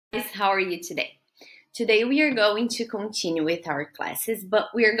Guys, how are you today? Today we are going to continue with our classes, but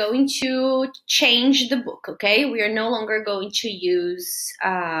we are going to change the book, okay? We are no longer going to use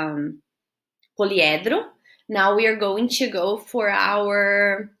Poliedro. Now we are going to go for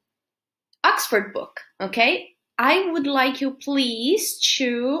our Oxford book, okay? I would like you please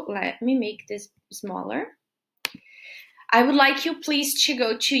to, let me make this smaller. I would like you please to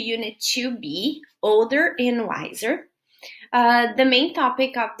go to Unit 2B, Older and Wiser. The main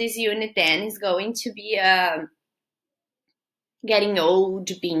topic of this unit then is going to be getting old,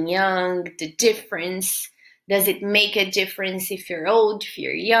 being young, the difference. Does it make a difference if you're old, if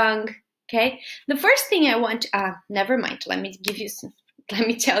you're young? Okay. The first thing I want, never mind. Let me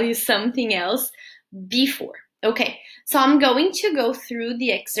tell you something else before. Okay. So I'm going to go through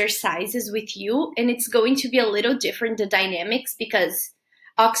the exercises with you, and it's going to be a little different, the dynamics, because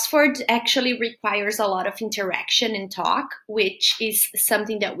Oxford actually requires a lot of interaction and talk, which is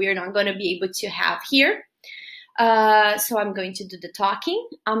something that we're not going to be able to have here. So I'm going to do the talking.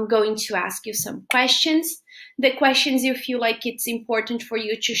 I'm going to ask you some questions. The questions you feel like it's important for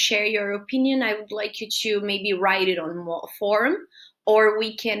you to share your opinion, I would like you to maybe write it on a forum, or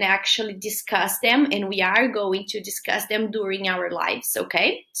we can actually discuss them, and we are going to discuss them during our lives,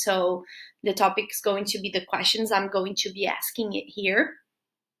 okay? So the topic is going to be the questions I'm going to be asking it here.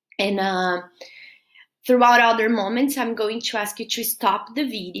 And throughout other moments, I'm going to ask you to stop the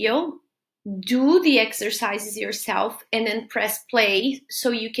video, do the exercises yourself, and then press play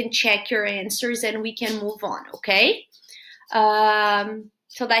so you can check your answers and we can move on, okay?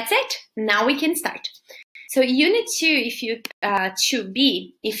 So that's it. Now we can start. So Unit 2, if you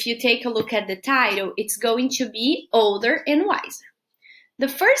 2B, if you take a look at the title, it's going to be Older and Wiser. The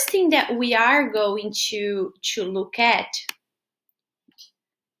first thing that we are going to look at,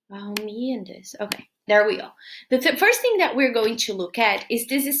 okay, there we go. The first thing that we're going to look at is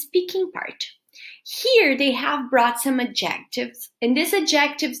this speaking part. Here they have brought some adjectives, and these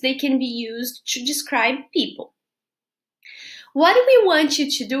adjectives, they can be used to describe people. What we want you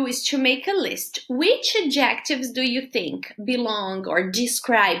to do is to make a list. Which adjectives do you think belong or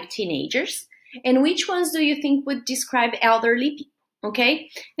describe teenagers? And which ones do you think would describe elderly people? Okay?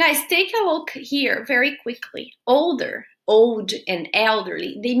 Guys, take a look here very quickly. Older, old, and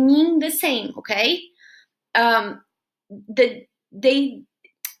elderly, they mean the same, okay? The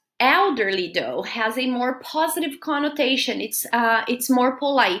elderly, though, has a more positive connotation. It's more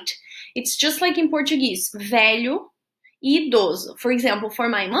polite. It's just like in Portuguese, velho, idoso. For example, for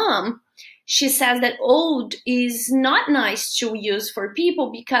my mom, she says that old is not nice to use for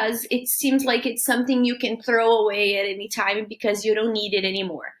people because it seems like it's something you can throw away at any time because you don't need it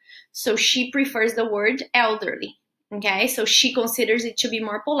anymore. So she prefers the word elderly, okay? So she considers it to be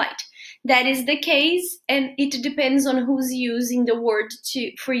more polite. That is the case, and it depends on who's using the word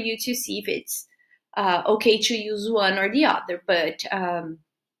for you to see if it's okay to use one or the other. But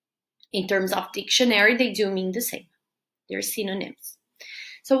in terms of dictionary, they do mean the same. They're synonyms.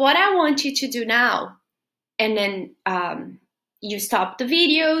 So what I want you to do now, and then you stop the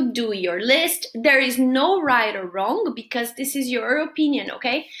video, do your list. There is no right or wrong because this is your opinion,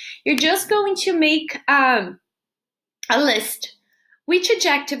 okay? You're just going to make a list. Which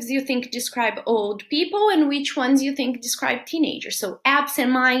adjectives you think describe old people and which ones you think describe teenagers? So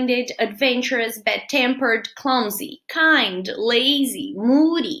absent-minded, adventurous, bad-tempered, clumsy, kind, lazy,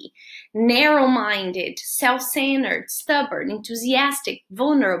 moody, narrow-minded, self-centered, stubborn, enthusiastic,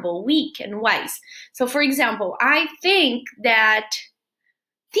 vulnerable, weak, and wise. So for example, I think that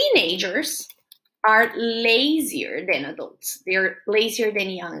teenagers are lazier than adults. They're lazier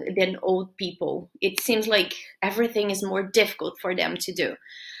than old people. It seems like everything is more difficult for them to do.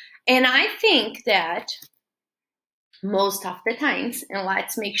 And I think that most of the times, and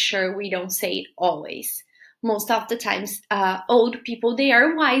let's make sure we don't say it always, most of the times, old people, they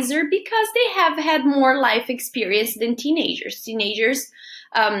are wiser because they have had more life experience than teenagers. Teenagers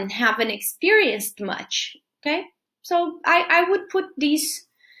haven't experienced much, okay? So I would put these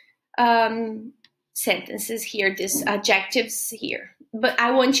sentences here, these adjectives here. But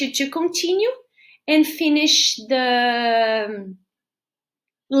I want you to continue and finish the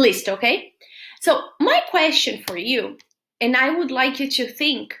list, okay? So my question for you, and I would like you to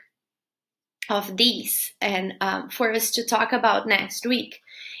think of these and for us to talk about next week,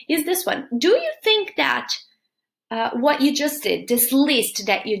 is this one. Do you think that what you just did, this list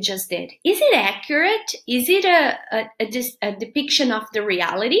that you just did, is it accurate? Is it a depiction of the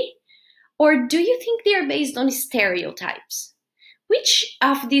reality? Or do you think they are based on stereotypes? Which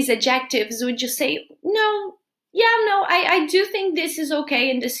of these adjectives would you say, no, I do think this is okay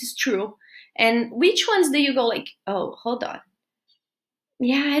and this is true? And which ones do you go like, oh, hold on.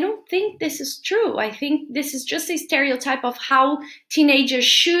 yeah, I don't think this is true. I think this is just a stereotype of how teenagers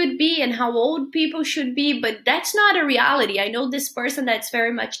should be and how old people should be, but that's not a reality. I know this person that's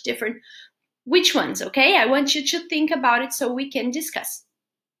very much different. Which ones, okay? I want you to think about it so we can discuss.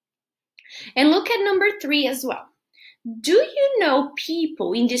 And look at number 3 as well. Do you know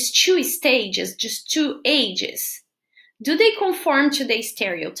people in these 2 stages, just 2 ages, do they conform to the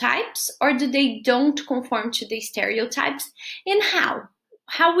stereotypes or do they don't conform to the stereotypes? And how?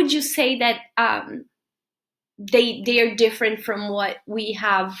 How would you say that they are different from what we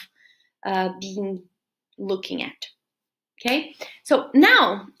have been looking at? Okay, so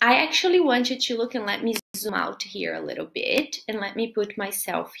now I actually want you to look, and let me zoom out here a little bit and let me put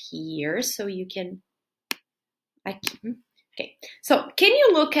myself here so you can, okay, so can you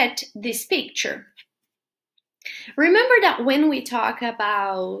look at this picture? Remember that when we talked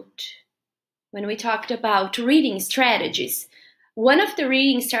about reading strategies, one of the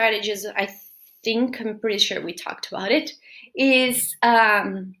reading strategies, I'm pretty sure we talked about it, is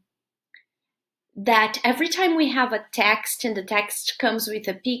that every time we have a text and the text comes with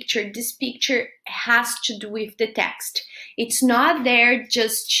a picture, this picture has to do with the text. It's not there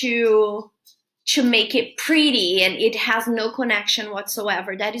just to make it pretty and it has no connection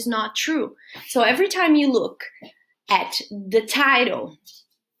whatsoever. That is not true. So every time you look at the title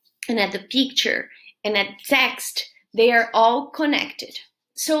and at the picture and at text, they are all connected.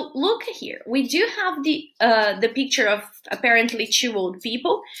 So look here, we do have the picture of apparently 2 old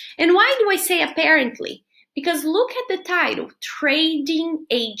people. And why do I say apparently? Because look at the title, Trading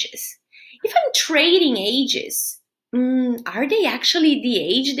Ages. If I'm trading ages, are they actually the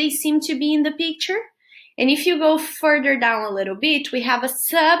age they seem to be in the picture? And if you go further down a little bit, we have a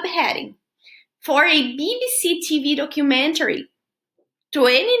subheading for a BBC TV documentary.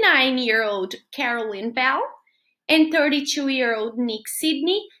 29-year-old Carolyn Bell and 32-year-old Nick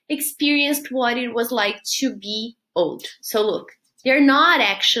Sidney experienced what it was like to be old. So look, they're not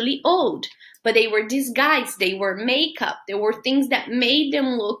actually old, but they were disguised, they were makeup, there were things that made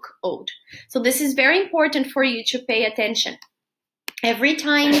them look old. So this is very important for you to pay attention. Every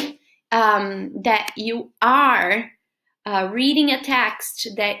time that you are reading a text,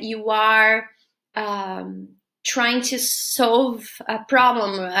 that you are trying to solve a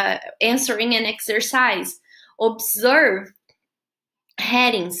problem, answering an exercise, observe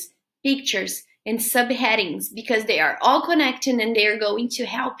headings, pictures, and subheadings, because they are all connected and they are going to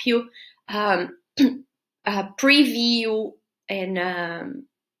help you preview and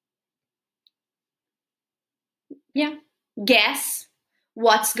guess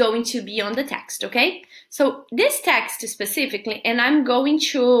what's going to be on the text, okay? So this text specifically, and I'm going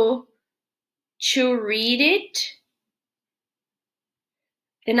to read it,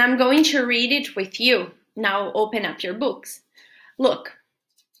 and I'm going to read it with you. Now open up your books. Look,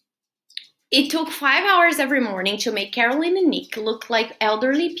 it took 5 hours every morning to make Carolyn and Nick look like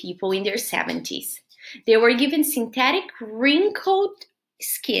elderly people in their 70s. They were given synthetic wrinkled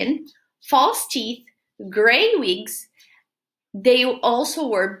skin, false teeth, gray wigs. They also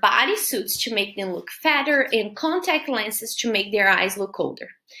wore bodysuits to make them look fatter and contact lenses to make their eyes look older.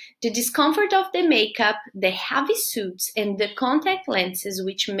 The discomfort of the makeup, the heavy suits, and the contact lenses,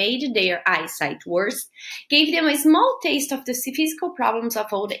 which made their eyesight worse, gave them a small taste of the physical problems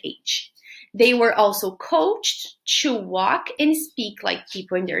of old age. They were also coached to walk and speak like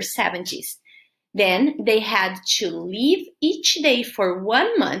people in their 70s. Then they had to live each day for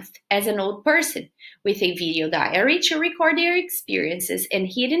 1 month as an old person, with a video diary to record their experiences and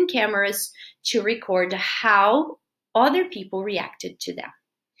hidden cameras to record how other people reacted to them.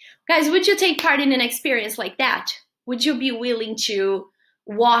 Guys, would you take part in an experience like that? Would you be willing to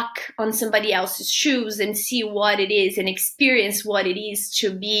walk on somebody else's shoes and see what it is and experience what it is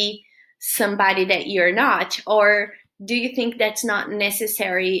to be somebody that you're not? Or do you think that's not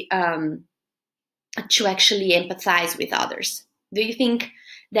necessary to actually empathize with others? Do you think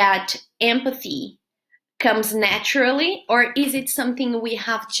that empathy comes naturally, or is it something we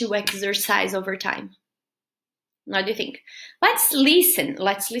have to exercise over time? What do you think? Let's listen.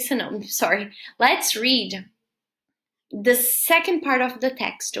 Let's read the second part of the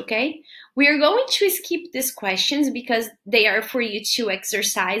text, okay? We are going to skip these questions because they are for you to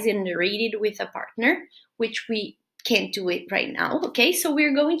exercise and read it with a partner, which we can't do it right now, okay? So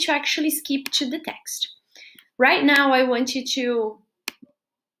we're going to actually skip to the text. Right now, I want you to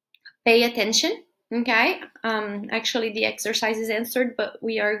pay attention, okay? Actually, the exercise is answered, but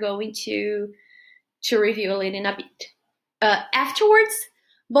we are going to review it in a bit. Afterwards,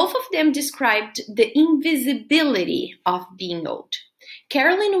 both of them described the invisibility of being old.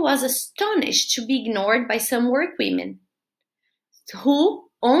 Carolyn was astonished to be ignored by some work women. who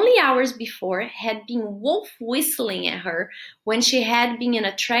only hours before had been wolf whistling at her when she had been an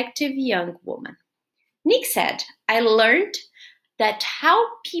attractive young woman. Nick said, I learned that how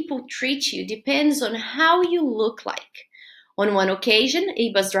people treat you depends on how you look like. On one occasion,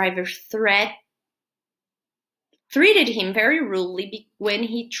 a bus driver treated him very rudely when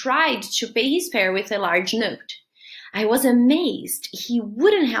he tried to pay his fare with a large note. I was amazed he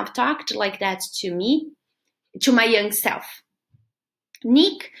wouldn't have talked like that to me, to my young self.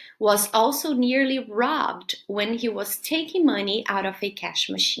 Nick was also nearly robbed when he was taking money out of a cash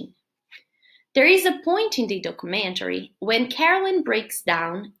machine. There is a point in the documentary when Carolyn breaks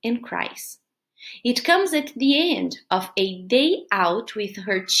down and cries. It comes at the end of a day out with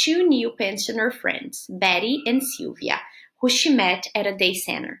her two new pensioner friends, Betty and Sylvia, who she met at a day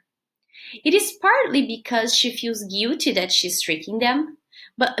center. It is partly because she feels guilty that she's tricking them,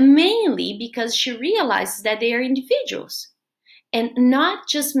 but mainly because she realizes that they are individuals and not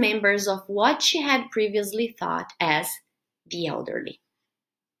just members of what she had previously thought as the elderly.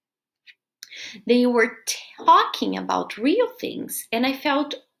 They were talking about real things, and I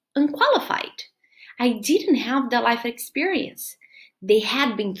felt unqualified. I didn't have the life experience. They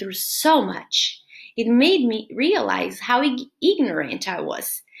had been through so much. It made me realize how ignorant I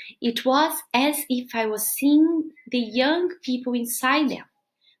was. It was as if I was seeing the young people inside them.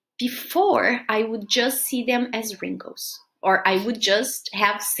 Before, I would just see them as wrinkles, or I would just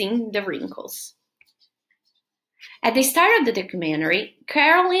have seen the wrinkles. At the start of the documentary,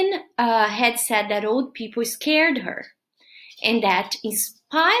 Carolyn had said that old people scared her, and that in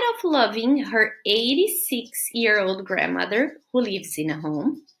spite of loving her 86-year-old grandmother who lives in a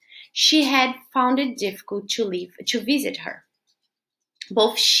home, she had found it difficult to visit her.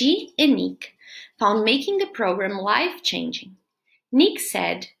 Both she and Nick found making the program life-changing. Nick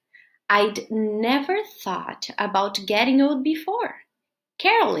said, I'd never thought about getting old before.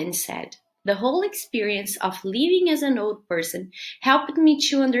 Carolyn said, the whole experience of living as an old person helped me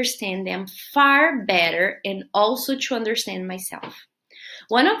to understand them far better and also to understand myself.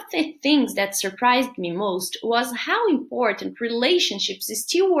 One of the things that surprised me most was how important relationships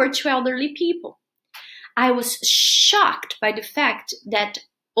still were to elderly people. I was shocked by the fact that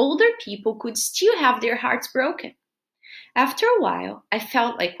older people could still have their hearts broken. After a while, I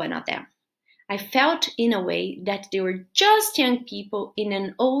felt like one of them. I felt in a way that they were just young people in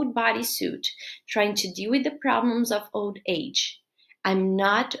an old bodysuit trying to deal with the problems of old age. I'm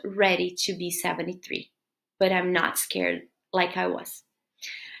not ready to be 73, but I'm not scared like I was.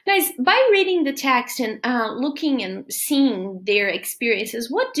 Guys, by reading the text and looking and seeing their experiences,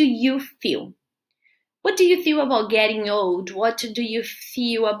 what do you feel? What do you feel about getting old? What do you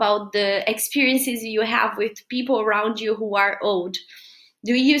feel about the experiences you have with people around you who are old?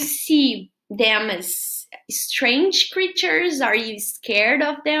 Do you see them as strange creatures? Are you scared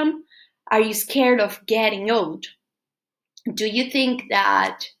of them? Are you scared of getting old? Do you think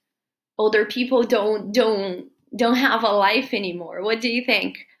that older people don't have a life anymore? What do you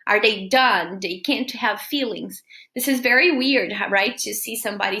think? Are they done? They can't have feelings. This is very weird, right? To see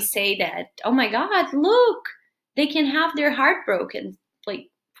somebody say that, oh my God, look, they can have their heart broken. Like,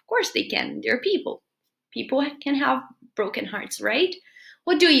 of course they can. They're people. People can have broken hearts, right?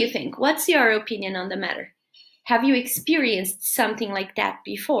 What do you think? What's your opinion on the matter? Have you experienced something like that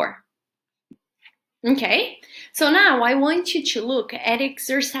before? Okay, so now I want you to look at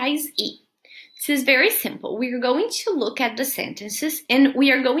exercise E. This is very simple. We are going to look at the sentences and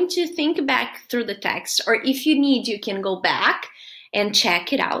we are going to think back through the text, or if you need, you can go back and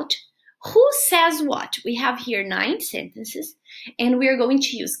check it out. Who says what? We have here 9 sentences and we are going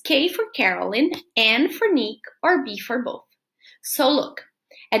to use K for Carolyn, N for Nick, or B for both. So look,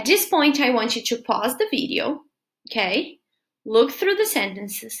 at this point, I want you to pause the video, okay? Look through the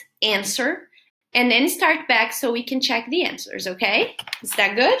sentences, answer, and then start back so we can check the answers, okay? Is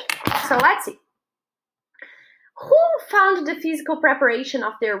that good? So let's see. Who found the physical preparation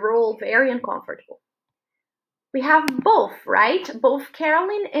of their role very uncomfortable? We have both, right? Both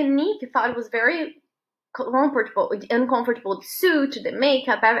Carolyn and Nick thought it was very uncomfortable, the suit, the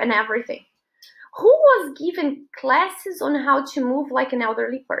makeup, and everything. Who was given classes on how to move like an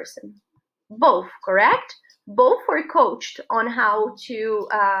elderly person? Both, correct? Both were coached on how to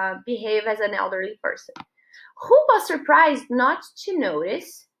behave as an elderly person. Who was surprised not to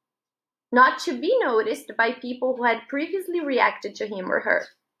be noticed by people who had previously reacted to him or her?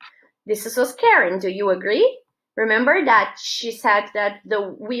 This was Karen, do you agree? Remember that she said that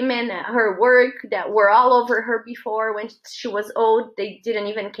the women at her work that were all over her before when she was old, they didn't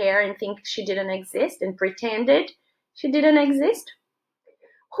even care and think she didn't exist and pretended she didn't exist?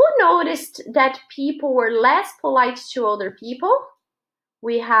 Who noticed that people were less polite to older people?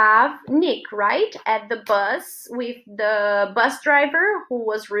 We have Nick, right? At the bus with the bus driver who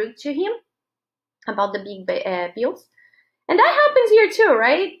was rude to him about the big bills. And that happens here too,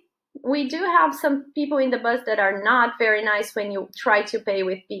 right? We do have some people in the bus that are not very nice when you try to pay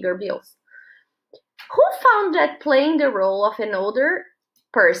with bigger bills. Who found that playing the role of an older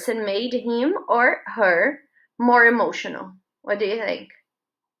person made him or her more emotional? What do you think?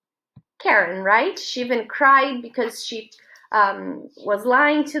 Karen, right? She even cried because she was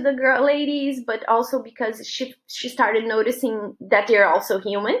lying to the ladies, but also because she started noticing that they're also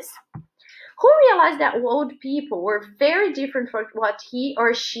humans. Who realized that old people were very different from what he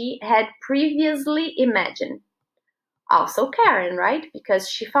or she had previously imagined? Also Karen, right? Because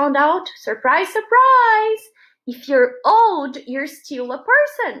she found out, surprise, surprise, if you're old, you're still a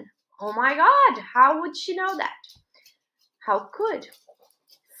person. Oh my God, how would she know that? How could?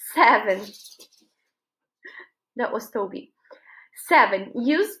 7. That was Toby. 7.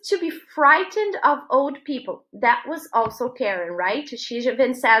 Used to be frightened of old people. That was also Karen, right? She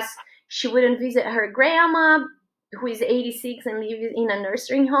even says she wouldn't visit her grandma, who is 86 and lives in a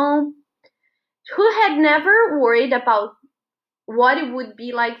nursing home. Who had never worried about what it would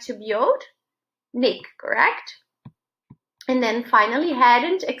be like to be old? Nick, correct? And then finally,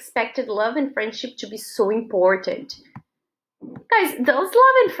 hadn't expected love and friendship to be so important. Guys, does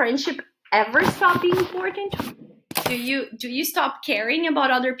love and friendship ever stop being important? Do you stop caring about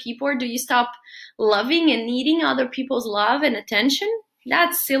other people, or do you stop loving and needing other people's love and attention?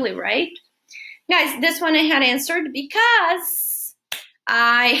 That's silly, right? Guys, this one I had answered because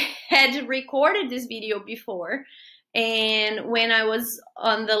I had recorded this video before, and when I was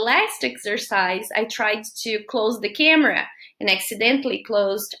on the last exercise, I tried to close the camera and accidentally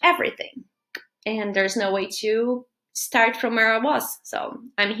closed everything. And there's no way to start from where I was, so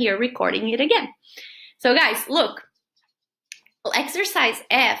I'm here recording it again. So guys, look, exercise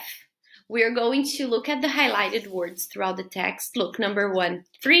F, we're going to look at the highlighted words throughout the text. Look, number 1,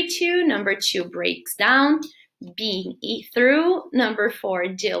 3 to, number 2, breaks down, being through, number 4,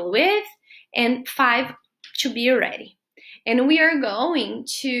 deal with, and 5, to be ready. And we are going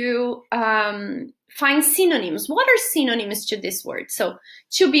to find synonyms. What are synonyms to this word? So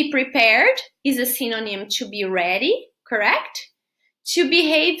to be prepared is a synonym to be ready, correct? To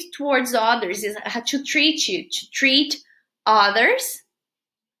behave towards others is to treat you, to treat others.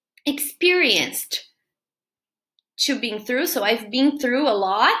 Experienced, to being through. So I've been through a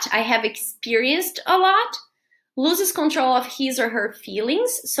lot. I have experienced a lot. Loses control of his or her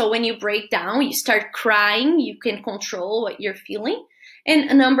feelings. So when you break down, you start crying, you can control what you're feeling.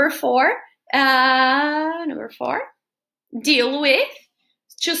 And number 4, deal with,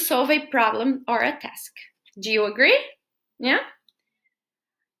 to solve a problem or a task. Do you agree? Yeah?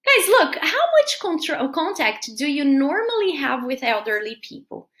 Guys, look, how much contact do you normally have with elderly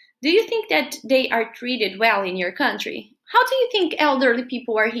people? Do you think that they are treated well in your country? How do you think elderly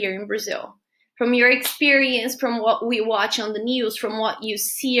people are here in Brazil? From your experience, from what we watch on the news, from what you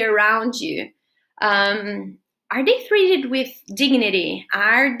see around you, are they treated with dignity?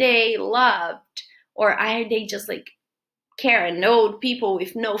 Are they loved? Or are they just like Karen, old people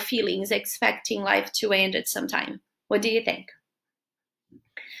with no feelings, expecting life to end at some time? What do you think?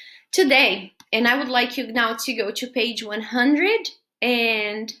 Today, and I would like you now to go to page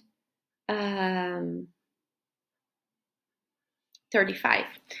 135.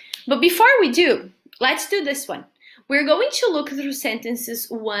 But before we do, let's do this one. We're going to look through sentences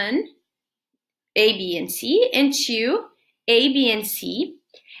 1, A, B, and C, and 2, A, B, and C,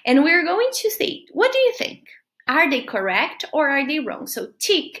 and we're going to say, what do you think? Are they correct or are they wrong? So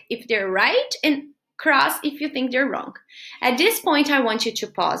tick if they're right and cross if you think they're wrong. At this point, I want you to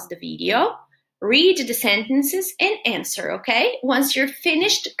pause the video, read the sentences, and answer, okay? Once you're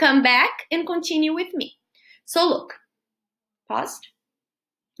finished, come back and continue with me. So look, paused.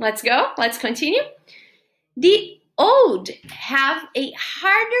 Let's go. Let's continue. The old have a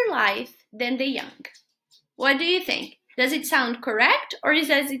harder life than the young. What do you think? Does it sound correct or does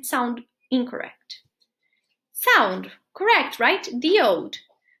it sound incorrect? Sound correct, right? The old.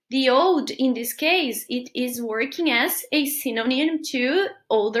 The old, in this case, it is working as a synonym to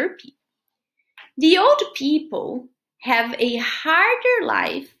older people. The old people have a harder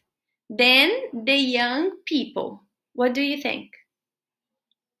life than the young people. What do you think?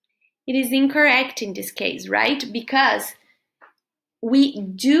 It is incorrect in this case, right? Because we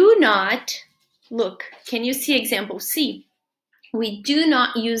do not, look, can you see example C? We do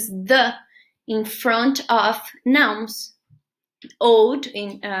not use the in front of nouns. Old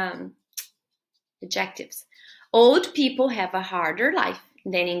in adjectives. Old people have a harder life.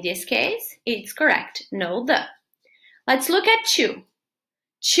 Then in this case, it's correct. No the. Let's look at 2.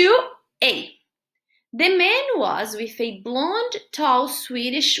 2A. The man was with a blonde, tall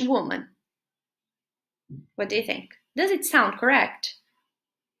Swedish woman. What do you think? Does it sound correct?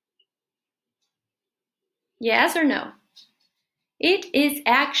 Yes or no? It is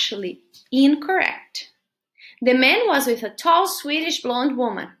actually incorrect. The man was with a tall Swedish blonde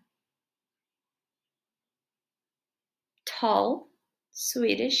woman. Tall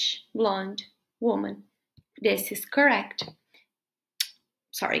Swedish blonde woman. This is correct.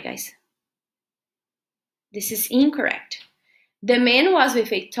 Sorry, guys. This is incorrect. The man was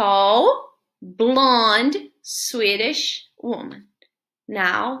with a tall, blonde Swedish woman.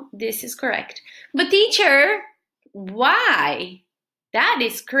 Now, this is correct. But teacher, why? That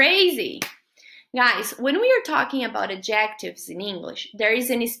is crazy. Guys, when we are talking about adjectives in English, there is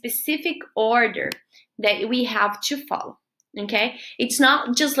a specific order that we have to follow, okay? It's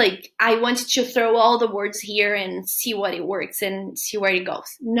not just like I wanted to throw all the words here and see what it works and see where it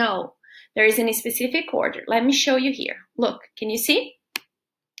goes. No, there is a specific order. Let me show you here. Look, can you see?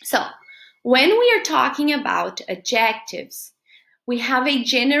 So, when we are talking about adjectives, we have a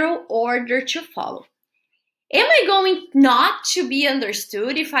general order to follow. Am I going not to be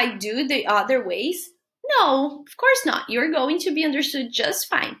understood if I do the other ways? No, of course not. You're going to be understood just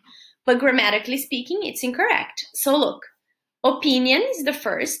fine. But grammatically speaking, it's incorrect. So look, opinion is the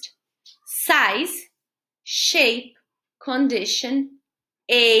first, size, shape, condition,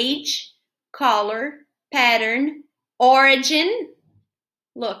 age, color, pattern, origin.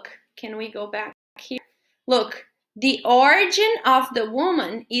 Look, can we go back here? Look. The origin of the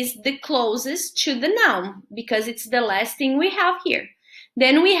woman is the closest to the noun because it's the last thing we have here.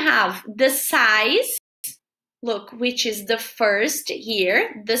 Then we have the size, look, which is the first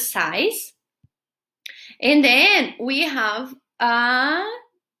here, the size. And then we have,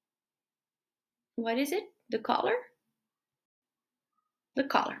 what is it? The color? The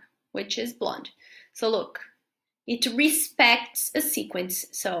color, which is blonde. So look, it respects a sequence.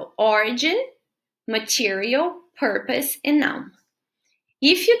 So origin, material, purpose, and noun.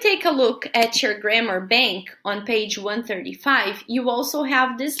 If you take a look at your grammar bank on page 135, you also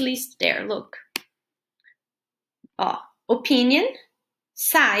have this list there. Look. Opinion,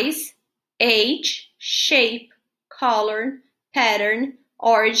 size, age, shape, color, pattern,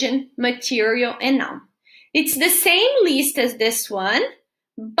 origin, material, and noun. It's the same list as this one,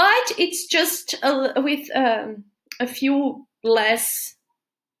 but it's just with a few less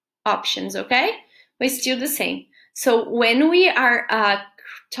options, okay? But it's still the same. So when we are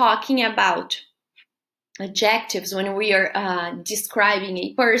talking about adjectives, when we are describing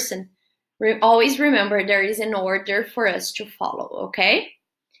a person, always remember there is an order for us to follow, okay?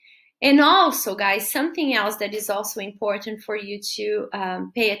 And also, guys, something else that is also important for you to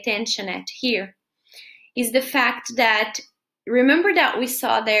pay attention at here is the fact that, remember that we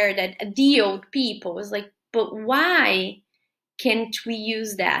saw there that the old people was like, but why can't we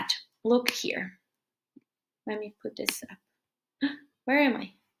use that? Look here. Let me put this up. Where am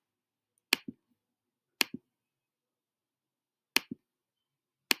I?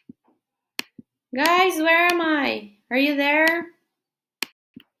 Guys, where am I? Are you there?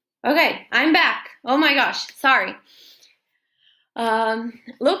 Okay, I'm back. Oh my gosh, sorry.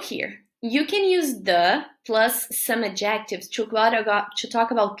 Look here. You can use the plus some adjectives to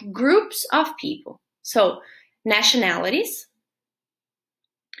talk about groups of people. So, nationalities,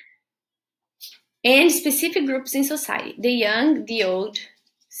 and specific groups in society, the young, the old,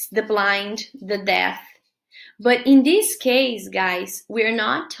 the blind, the deaf. But in this case, guys, we're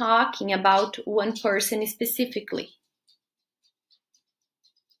not talking about one person specifically.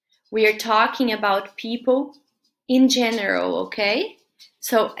 We are talking about people in general, okay?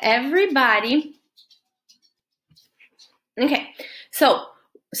 So everybody, okay, so,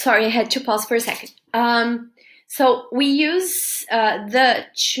 sorry, I had to pause for a second. So we use the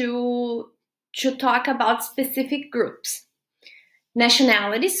to talk about specific groups.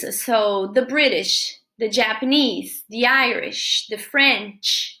 Nationalities, so the British, the Japanese, the Irish, the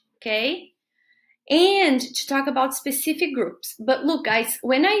French, okay? And to talk about specific groups. But look, guys,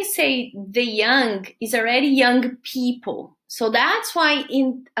 when I say the young, is already young people. So that's why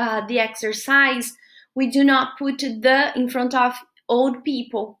in the exercise, we do not put the in front of old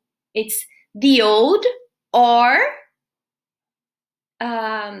people. It's the old or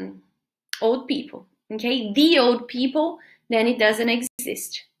old people, okay? The old people, then it doesn't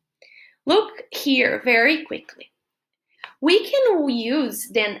exist. Look here very quickly. We can use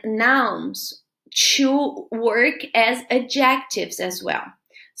then nouns to work as adjectives as well.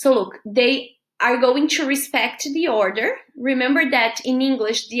 So look, they are going to respect the order. Remember that in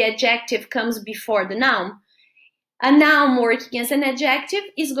English, the adjective comes before the noun. A noun working as an adjective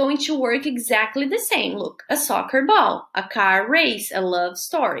is going to work exactly the same. Look, a soccer ball, a car race, a love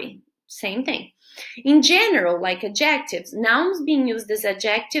story. Same thing. In general, like adjectives, nouns being used as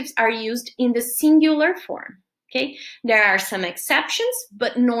adjectives are used in the singular form. Okay, there are some exceptions,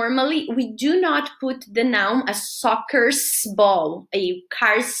 but normally we do not put the noun a soccer's ball, a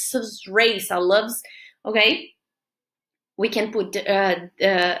car's race, a love's. Okay, we can put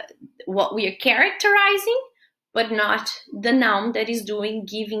what we are characterizing, but not the noun that is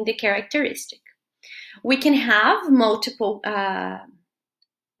giving the characteristic. We can have multiple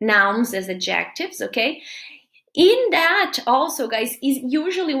nouns as adjectives, okay? In that also, guys, is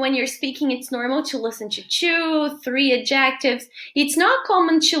usually when you're speaking, it's normal to listen to 2, 3 adjectives. It's not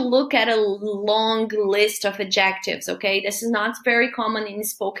common to look at a long list of adjectives, okay? This is not very common in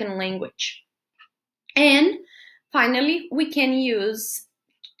spoken language. And finally, we can use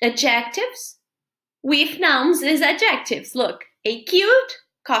adjectives with nouns as adjectives. Look, a cute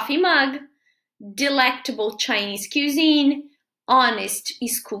coffee mug, delectable Chinese cuisine, honest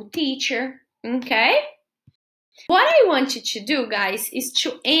school teacher, okay? What I want you to do, guys, is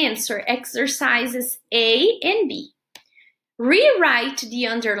to answer exercises A and B. Rewrite the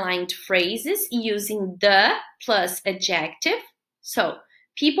underlined phrases using the plus adjective. So,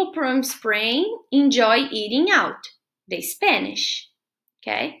 people from Spain enjoy eating out. They Spanish,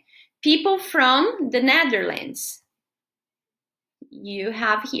 okay? People from the Netherlands. You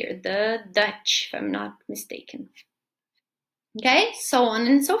have here the Dutch, if I'm not mistaken. Okay, so on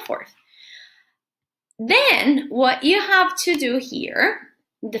and so forth. Then what you have to do here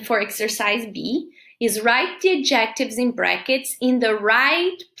for exercise B is write the adjectives in brackets in the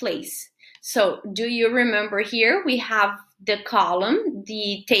right place. So do you remember here we have the column,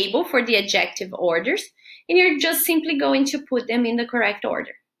 the table for the adjective orders, and you're just simply going to put them in the correct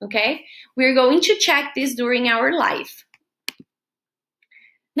order, okay? We're going to check this during our live.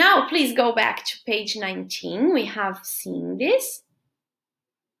 Now, please go back to page 19. We have seen this.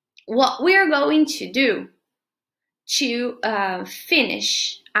 What we're going to do to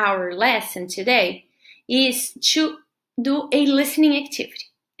finish our lesson today is to do a listening activity.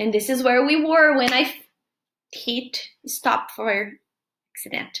 And this is where we were when I hit stop for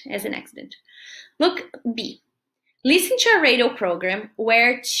as an accident. Look, B. Listen to a radio program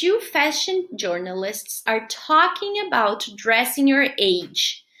where 2 fashion journalists are talking about dressing your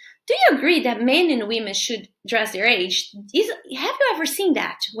age. Do you agree that men and women should dress their age? Have you ever seen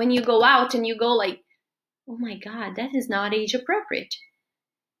that? When you go out and you go like, oh my God, that is not age appropriate.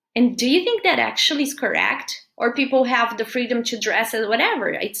 And do you think that actually is correct? Or people have the freedom to dress as whatever?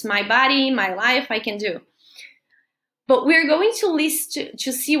 It's my body, my life, I can do. But we're going to listen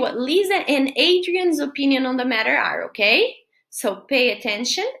to see what Lisa and Adrian's opinion on the matter are, okay? So pay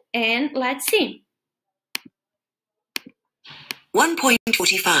attention and let's see.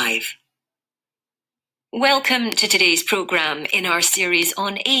 1.45. Welcome to today's programme in our series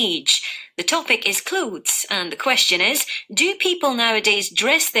on age. The topic is clothes, and the question is, do people nowadays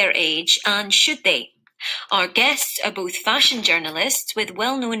dress their age, and should they? Our guests are both fashion journalists with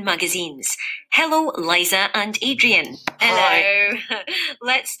well-known magazines. Hello, Liza and Adrian. Hello.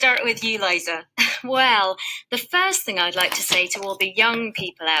 Let's start with you, Liza. Well, the first thing I'd like to say to all the young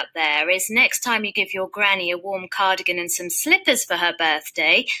people out there is next time you give your granny a warm cardigan and some slippers for her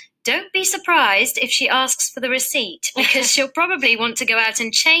birthday, don't be surprised if she asks for the receipt, because she'll probably want to go out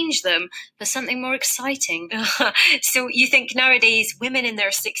and change them for something more exciting. So you think nowadays women in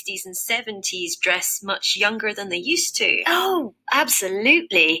their 60s and 70s dress much younger than they used to? Oh,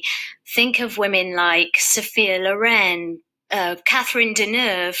 absolutely. Think of women like Sophia Loren, Catherine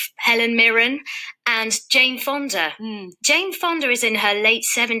Deneuve, Helen Mirren, and Jane Fonda. Jane Fonda is in her late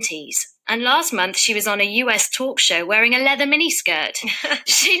 70s. And last month, she was on a US talk show wearing a leather miniskirt.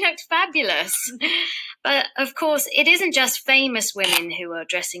 She looked fabulous. But, of course, it isn't just famous women who are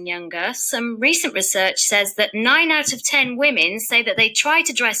dressing younger. Some recent research says that 9 out of 10 women say that they try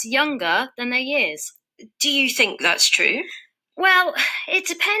to dress younger than their years. Do you think that's true? Well, it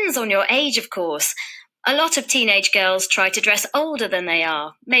depends on your age, of course. A lot of teenage girls try to dress older than they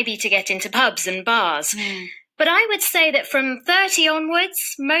are, maybe to get into pubs and bars. But I would say that from 30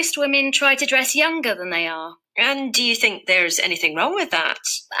 onwards, most women try to dress younger than they are. And do you think there's anything wrong with that?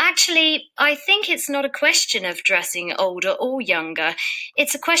 Actually, I think it's not a question of dressing older or younger.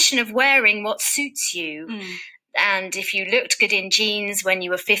 It's a question of wearing what suits you. And if you looked good in jeans when you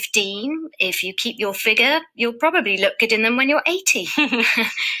were 15, if you keep your figure, you'll probably look good in them when you're 80.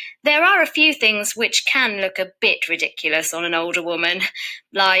 There are a few things which can look a bit ridiculous on an older woman,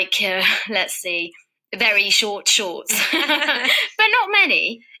 like, let's see, very short shorts, but not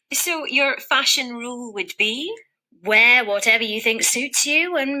many. So your fashion rule would be? Wear whatever you think suits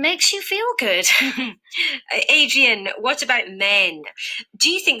you and makes you feel good. Adrian, what about men? Do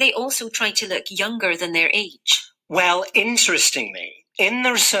you think they also try to look younger than their age? Well, interestingly, in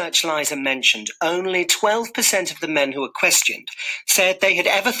the research Liza mentioned, only 12% of the men who were questioned said they had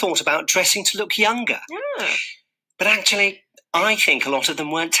ever thought about dressing to look younger. But actually, I think a lot of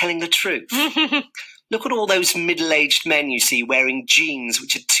them weren't telling the truth. Look at all those middle-aged men you see wearing jeans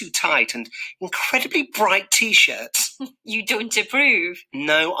which are too tight and incredibly bright T-shirts. You don't approve?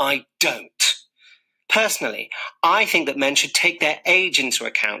 No, I don't. Personally, I think that men should take their age into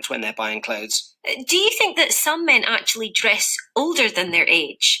account when they're buying clothes. Do you think that some men actually dress older than their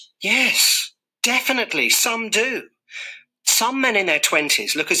age? Yes, definitely, some do. Some men in their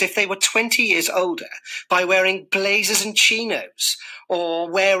 20s look as if they were 20 years older by wearing blazers and chinos, or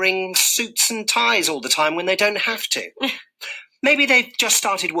wearing suits and ties all the time when they don't have to. Maybe they've just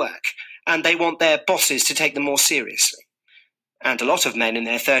started work, and they want their bosses to take them more seriously. And a lot of men in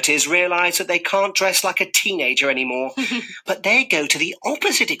their 30s realise that they can't dress like a teenager anymore, but they go to the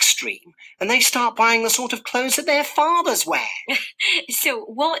opposite extreme, and they start buying the sort of clothes that their fathers wear. So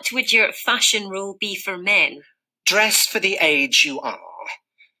what would your fashion rule be for men? Dress for the age you are,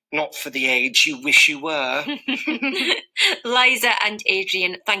 not for the age you wish you were. Liza and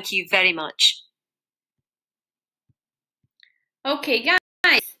Adrian, thank you very much. Okay,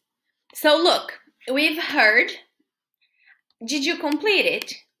 guys. So look, we've heard. Did you complete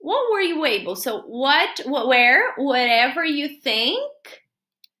it? What were you able? So wear whatever you think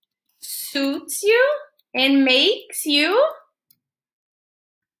suits you and makes you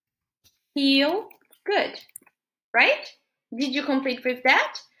feel good, right? Did you complete with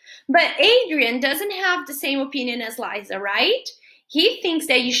that? But Adrian doesn't have the same opinion as Liza, right? He thinks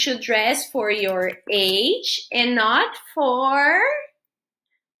that you should dress for your age and not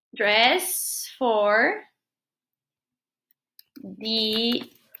dress for the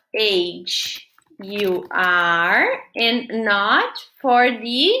age you are and not for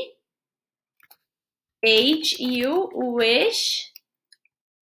the age you wish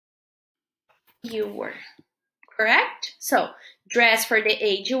you were. Correct? So, dress for the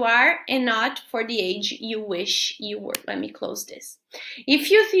age you are and not for the age you wish you were. Let me close this. If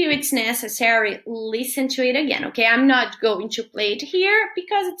you feel it's necessary, listen to it again, okay? I'm not going to play it here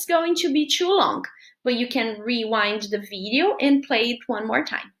because it's going to be too long, but you can rewind the video and play it one more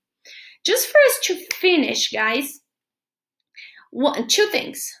time. Just for us to finish, guys, two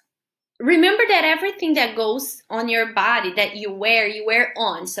things. Remember that everything that goes on your body that you wear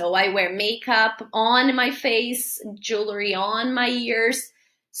on. So I wear makeup on my face, jewelry on my ears,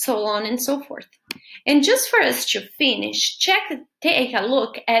 so on and so forth. And just for us to finish, take a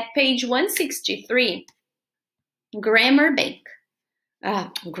look at page 163,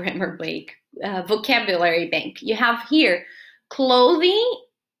 vocabulary bank. You have here clothing,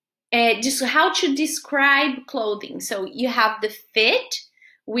 just how to describe clothing. So you have the fit,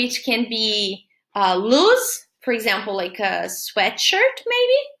 which can be loose, for example, like a sweatshirt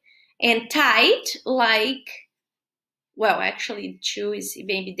maybe, and tight, like, well, actually two is,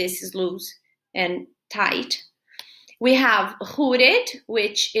 maybe this is loose and tight. We have hooded,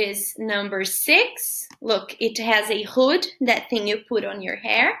 which is number 6. Look, it has a hood, that thing you put on your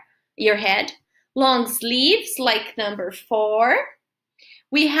head. Long sleeves, like number 4.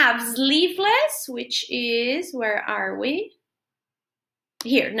 We have sleeveless, which is, where are we?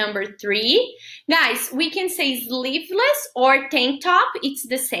 Here, number 3. Guys, we can say sleeveless or tank top. It's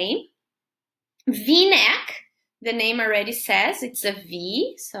the same. V-neck, the name already says it's a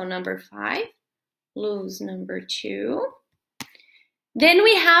V, so number 5. Loose, number 2. Then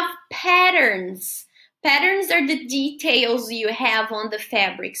we have patterns. Patterns are the details you have on the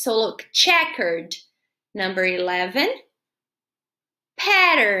fabric. So look, checkered, number 11.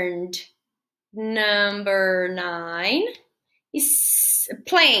 Patterned, number 9. Is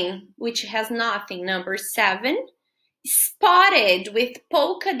plain, which has nothing, number 7. Spotted with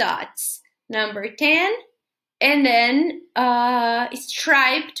polka dots, number 10. And then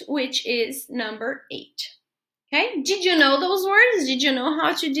striped, which is number 8. Okay, did you know those words? Did you know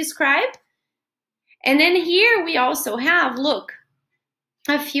how to describe? And then here we also have, look,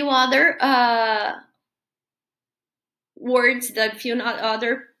 a few other words, a few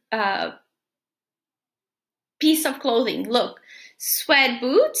other piece of clothing. Look, sweat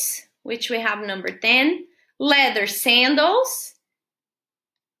boots, which we have number 10, leather sandals,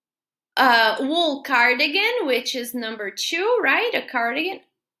 wool cardigan, which is number 2, right? A cardigan.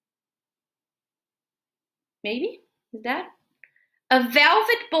 Maybe? Is that? A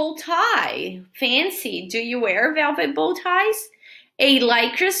velvet bow tie. Fancy. Do you wear velvet bow ties? A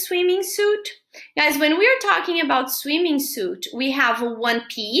lycra swimming suit. Guys, when we're talking about swimming suit, we have a one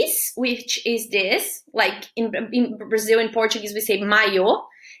piece, which is this. Like in Brazil, in Portuguese, we say maiô.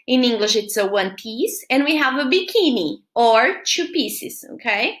 In English, it's a one piece. And we have a bikini, or two pieces,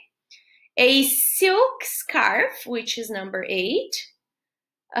 okay? A silk scarf, which is number 8.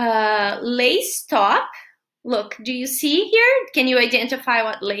 Lace top. Look, do you see here? Can you identify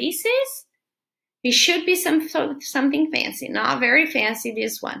what lace is? It should be something fancy. Not very fancy,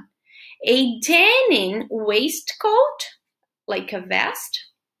 this one. A denim waistcoat, like a vest.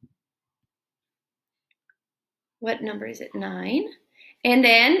 What number is it? 9. And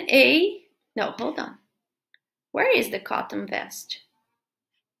then no, hold on. Where is the cotton vest?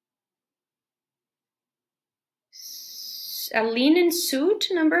 A linen suit,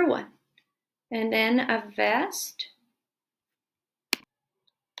 number 1. And then a vest.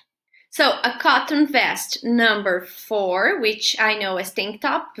 So a cotton vest, number 4, which I know as tank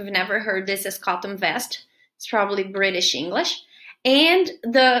top. I've never heard this as cotton vest. It's probably British English. And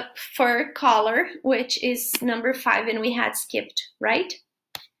the fur collar, which is number 5, and we had skipped, right?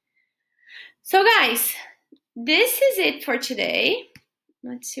 So guys, this is it for today.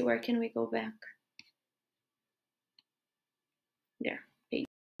 Let's see, where can we go back? There,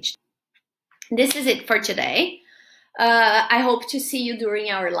 page. This is it for today. I hope to see you during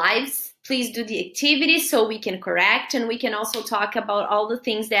our lives. Please do the activities so we can correct, and we can also talk about all the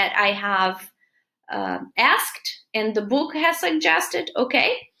things that I have asked and the book has suggested.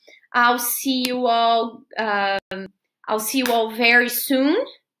 Okay, I'll see you all. I'll see you all very soon,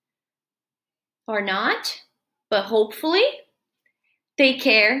 or not, but hopefully. Take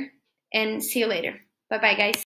care and see you later. Bye bye, guys.